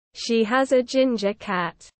She has a ginger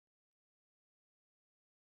cat.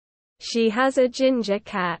 She has a ginger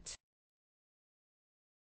cat.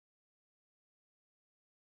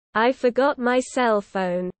 I forgot my cell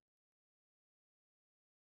phone.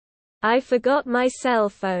 I forgot my cell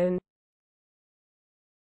phone.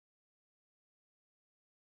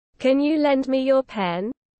 Can you lend me your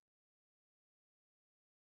pen?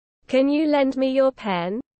 Can you lend me your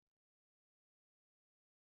pen?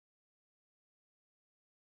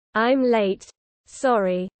 I'm late.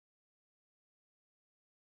 Sorry.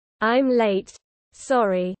 I'm late.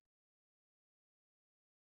 Sorry.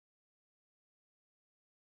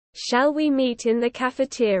 Shall we meet in the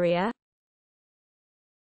cafeteria?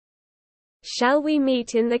 Shall we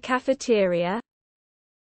meet in the cafeteria?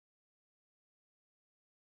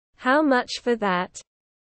 How much for that?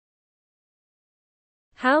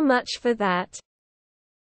 How much for that?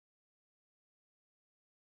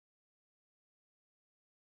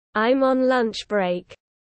 I'm on lunch break.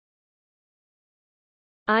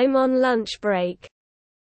 I'm on lunch break.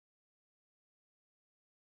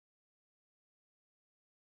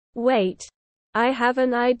 Wait. I have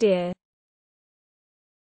an idea.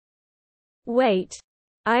 Wait.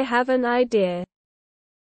 I have an idea.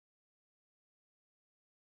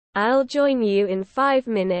 I'll join you in 5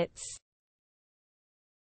 minutes.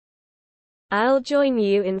 I'll join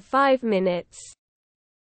you in 5 minutes.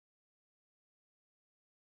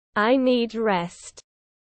 I need rest.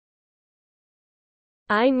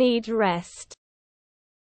 I need rest.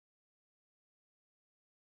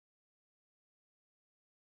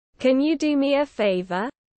 Can you do me a favor?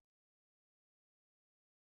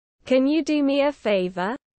 Can you do me a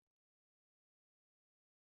favor?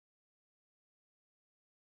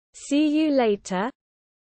 See you later.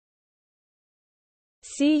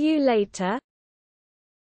 See you later.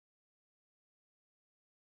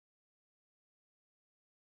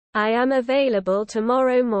 I am available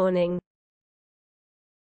tomorrow morning.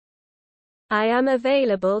 I am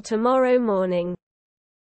available tomorrow morning.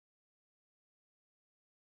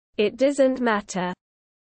 It doesn't matter.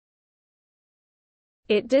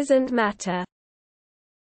 It doesn't matter.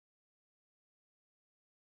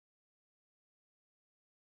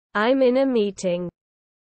 I'm in a meeting.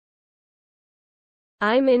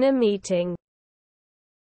 I'm in a meeting.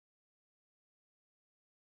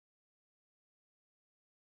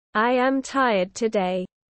 I am tired today.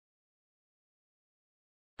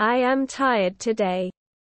 I am tired today.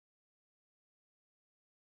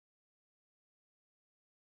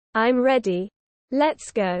 I'm ready.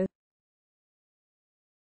 Let's go.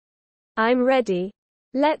 I'm ready.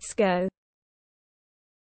 Let's go.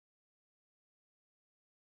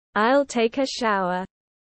 I'll take a shower.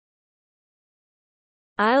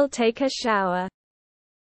 I'll take a shower.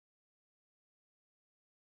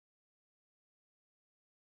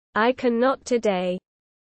 I cannot today.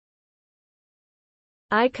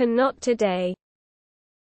 I cannot today.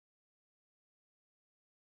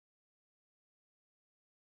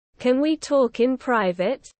 Can we talk in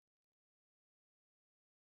private?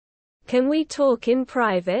 Can we talk in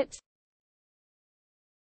private?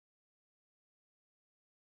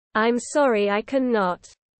 I'm sorry I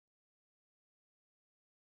cannot.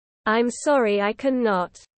 I'm sorry I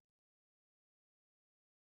cannot.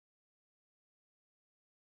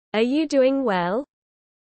 Are you doing well?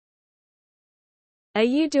 Are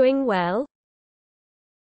you doing well?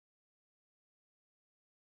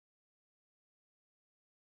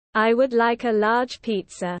 I would like a large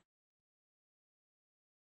pizza.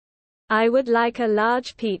 I would like a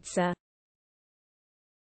large pizza.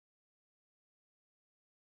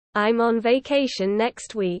 I'm on vacation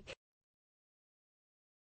next week.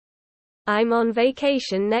 I'm on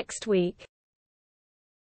vacation next week.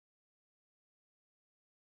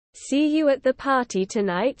 See you at the party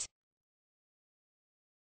tonight.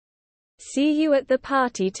 See you at the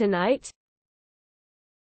party tonight.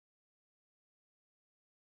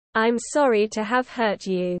 I'm sorry to have hurt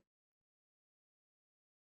you.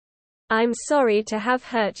 I'm sorry to have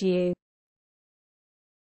hurt you.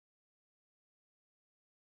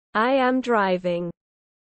 I am driving.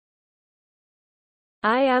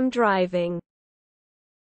 I am driving.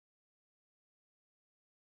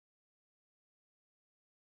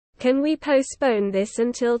 Can we postpone this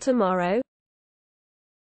until tomorrow?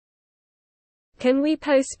 Can we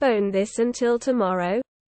postpone this until tomorrow?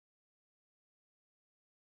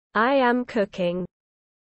 I am cooking.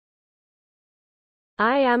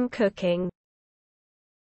 I am cooking.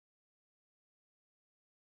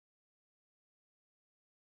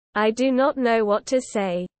 I do not know what to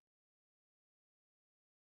say.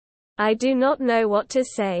 I do not know what to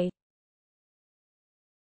say.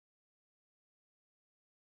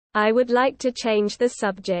 I would like to change the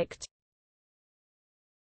subject.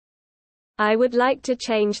 I would like to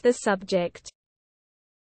change the subject.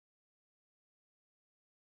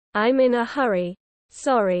 I'm in a hurry.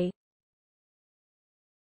 Sorry.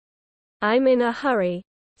 I'm in a hurry.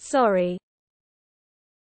 Sorry.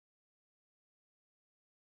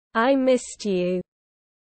 I missed you.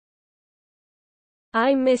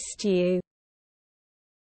 I missed you.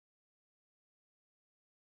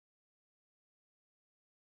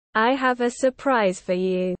 I have a surprise for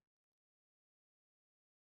you.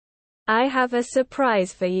 I have a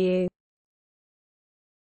surprise for you.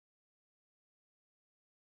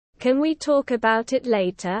 Can we talk about it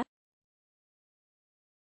later?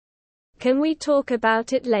 Can we talk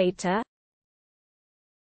about it later?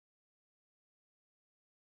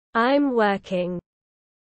 I'm working.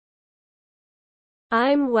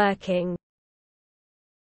 I'm working.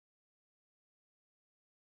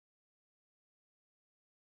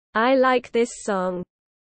 I like this song.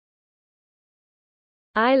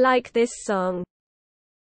 I like this song.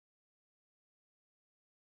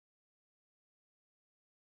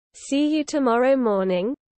 See you tomorrow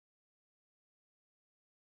morning.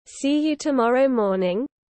 See you tomorrow morning.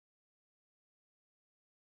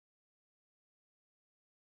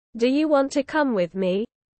 Do you want to come with me?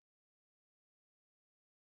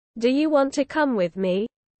 Do you want to come with me?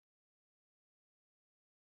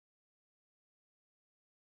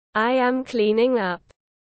 I am cleaning up.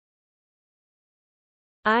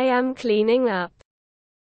 I am cleaning up.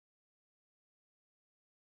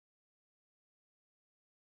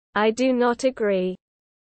 I do not agree.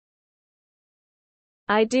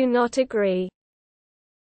 I do not agree.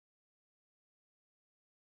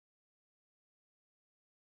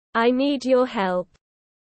 I need your help.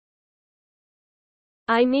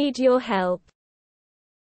 I need your help.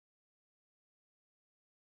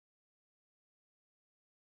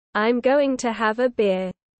 I'm going to have a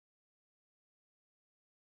beer.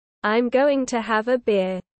 I'm going to have a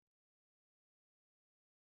beer.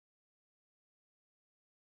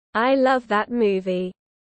 I love that movie.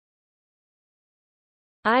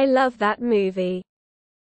 I love that movie.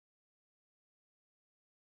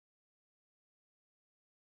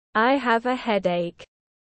 I have a headache.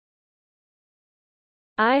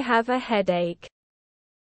 I have a headache.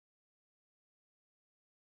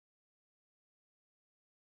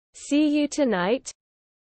 See you tonight.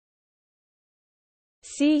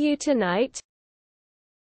 See you tonight.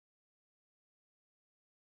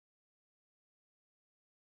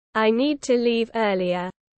 I need to leave earlier.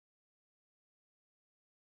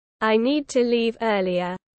 I need to leave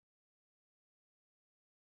earlier.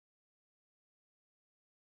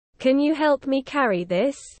 Can you help me carry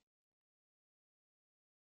this?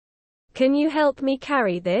 Can you help me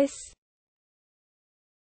carry this?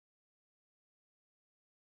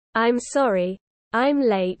 I'm sorry. I'm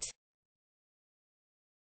late.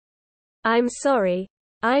 I'm sorry.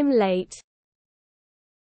 I'm late.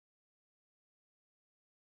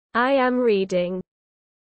 I am reading.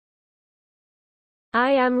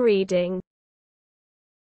 I am reading.